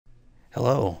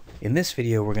Hello. In this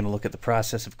video we're going to look at the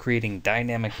process of creating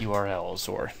dynamic URLs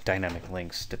or dynamic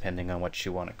links depending on what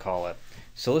you want to call it.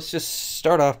 So let's just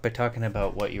start off by talking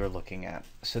about what you're looking at.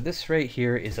 So this right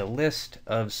here is a list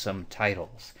of some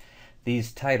titles.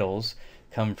 These titles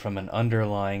come from an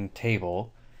underlying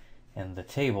table, and the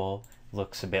table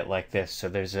looks a bit like this. So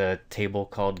there's a table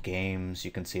called games.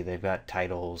 You can see they've got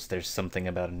titles. There's something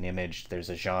about an image. There's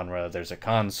a genre. There's a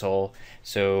console.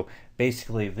 So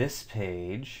basically this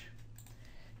page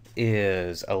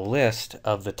is a list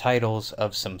of the titles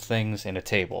of some things in a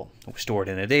table stored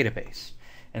in a database.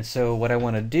 And so what I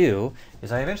want to do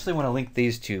is I eventually want to link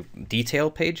these to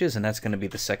detail pages, and that's going to be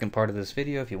the second part of this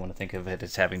video. If you want to think of it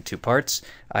as having two parts,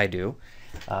 I do.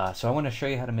 So I want to show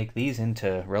you how to make these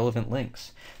into relevant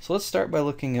links. So let's start by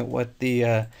looking at what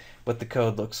the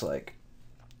code looks like.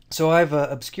 So I've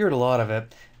obscured a lot of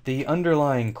it. The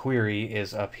underlying query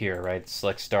is up here, right?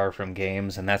 Select star from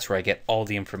games, and that's where I get all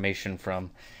the information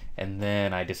from. And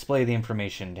then I display the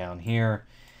information down here.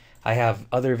 I have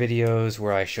other videos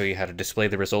where I show you how to display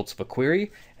the results of a query,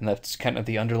 and that's kind of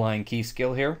the underlying key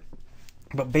skill here.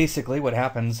 But basically what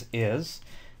happens is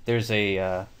there's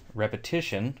a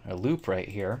repetition, a loop right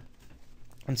here.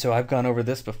 And so I've gone over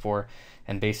this before,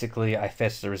 and basically I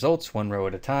fetch the results one row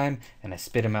at a time, and I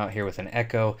spit them out here with an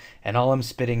echo, and all I'm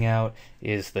spitting out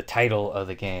is the title of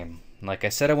the game. Like I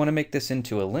said, I want to make this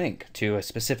into a link to a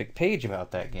specific page about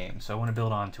that game, so I want to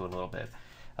build onto it a little bit.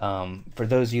 For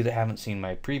those of you that haven't seen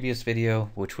my previous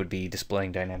video, which would be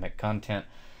displaying dynamic content,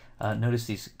 notice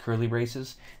these curly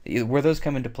braces. Where those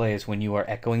come into play is when you are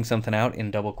echoing something out in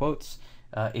double quotes.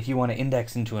 If you want to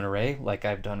index into an array, like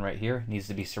I've done right here, it needs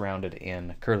to be surrounded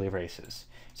in curly braces.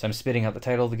 So I'm spitting out the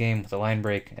title of the game with a line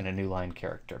break and a new line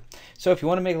character. So if you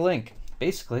want to make a link,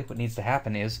 basically what needs to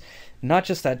happen is not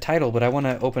just that title, but I want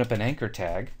to open up an anchor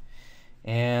tag,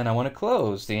 and I want to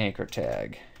close the anchor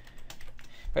tag.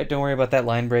 Right, don't worry about that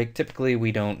line break. Typically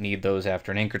we don't need those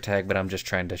after an anchor tag, but I'm just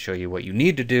trying to show you what you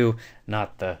need to do,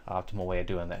 not the optimal way of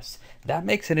doing this. That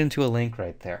makes it into a link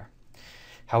right there.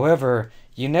 However,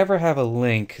 you never have a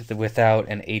link without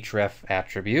an href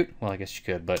attribute. Well, I guess you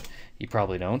could, but you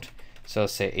probably don't. So I'll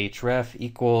say href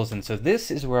equals, and so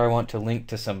this is where I want to link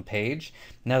to some page.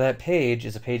 Now that page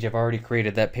is a page I've already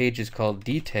created. That page is called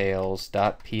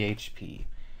details.php.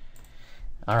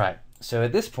 All right, so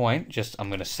at this point, I'm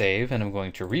going to save, and I'm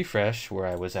going to refresh where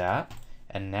I was at,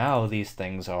 and now these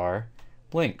things are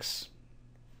links.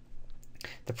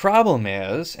 The problem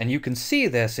is, and you can see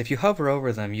this, if you hover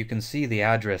over them, you can see the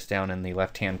address down in the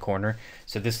left-hand corner.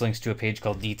 So this links to a page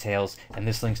called details, and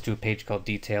this links to a page called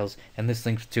details, and this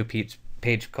links to a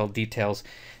page called details.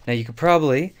 Now you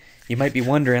might be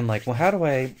wondering, like, well, how do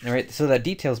I, all right, so that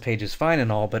details page is fine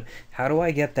and all, but how do I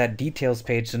get that details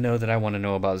page to know that I want to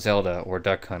know about Zelda or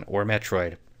Duck Hunt or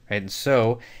Metroid, right? And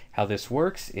so how this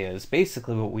works is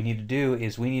basically what we need to do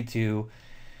is we need to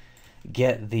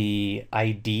get the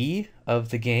ID of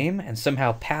the game and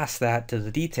somehow pass that to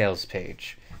the details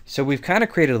page. So we've kind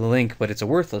of created a link, but it's a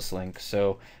worthless link.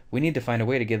 So we need to find a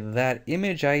way to get that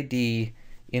image ID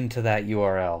into that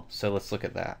URL. So let's look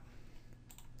at that.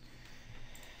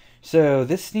 So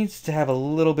this needs to have a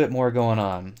little bit more going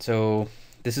on. So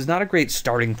this is not a great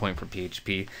starting point for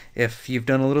PHP. If you've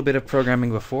done a little bit of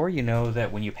programming before, you know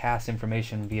that when you pass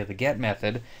information via the get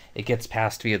method, it gets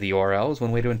passed via the URL is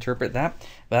one way to interpret that.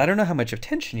 But I don't know how much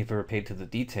attention you've ever paid to the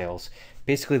details.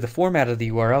 Basically, the format of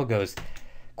the URL goes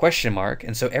question mark,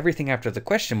 and so everything after the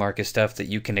question mark is stuff that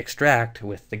you can extract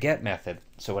with the get method.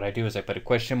 So what I do is I put a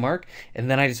question mark,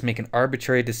 and then I just make an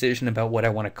arbitrary decision about what I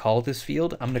want to call this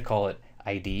field. I'm going to call it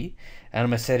ID, and I'm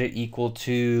going to set it equal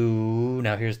to,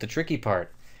 now here's the tricky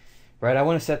part, right? I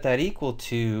want to set that equal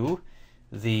to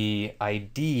the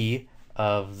ID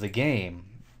of the game.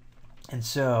 And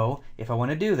so if I want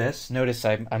to do this, notice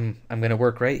I'm going to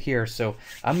work right here. So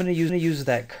I'm going to use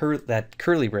that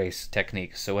curly brace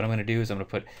technique. So what I'm going to do is I'm going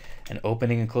to put an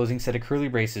opening and closing set of curly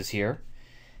braces here,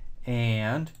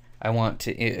 and I want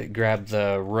to grab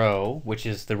the row, which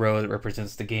is the row that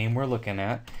represents the game we're looking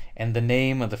at, and the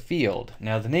name of the field.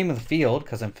 Now the name of the field,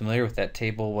 because I'm familiar with that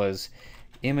table, was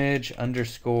image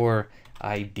underscore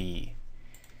ID.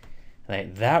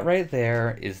 Right, that right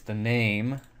there is the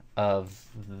name of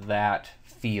that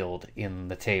field in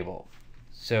the table.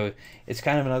 So it's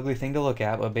kind of an ugly thing to look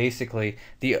at, but basically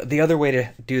the other way to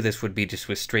do this would be just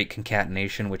with straight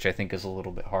concatenation, which I think is a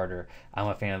little bit harder. I'm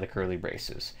a fan of the curly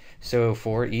braces. So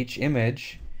for each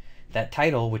image, that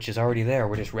title, which is already there,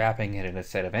 we're just wrapping it in a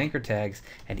set of anchor tags,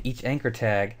 and each anchor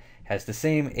tag has the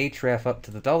same href up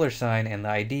to the $sign and the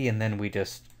ID, and then we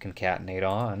just concatenate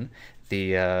on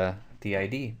the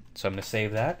ID. So I'm going to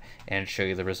save that and show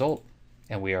you the result,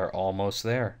 and we are almost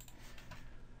there.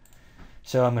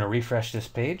 So I'm going to refresh this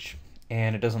page,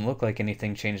 and it doesn't look like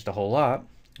anything changed a whole lot.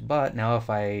 But now if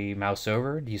I mouse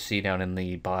over, you see down in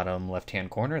the bottom left-hand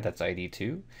corner, that's ID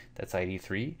 2, that's ID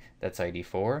 3, that's ID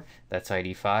 4, that's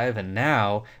ID 5, and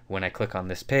now when I click on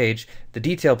this page, the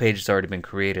detail page has already been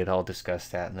created. I'll discuss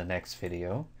that in the next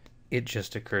video. It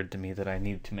just occurred to me that I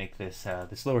need to make this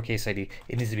this lowercase ID,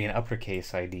 it needs to be an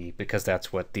uppercase ID because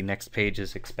that's what the next page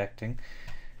is expecting.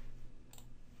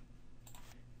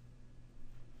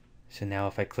 So now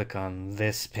if I click on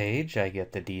this page, I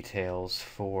get the details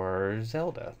for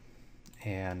Zelda.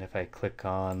 And if I click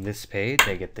on this page,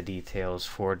 I get the details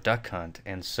for Duck Hunt.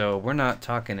 And so we're not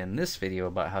talking in this video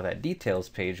about how that details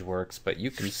page works, but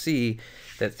you can see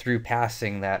that through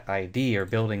passing that ID or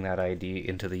building that ID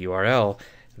into the URL,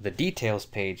 the details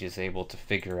page is able to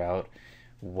figure out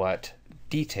what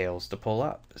details to pull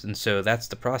up. And so that's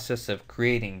the process of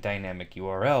creating dynamic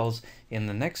URLs. In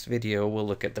the next video, we'll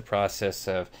look at the process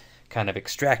of kind of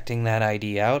extracting that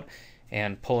ID out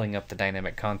and pulling up the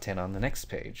dynamic content on the next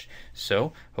page.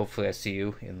 So hopefully I see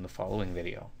you in the following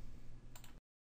video.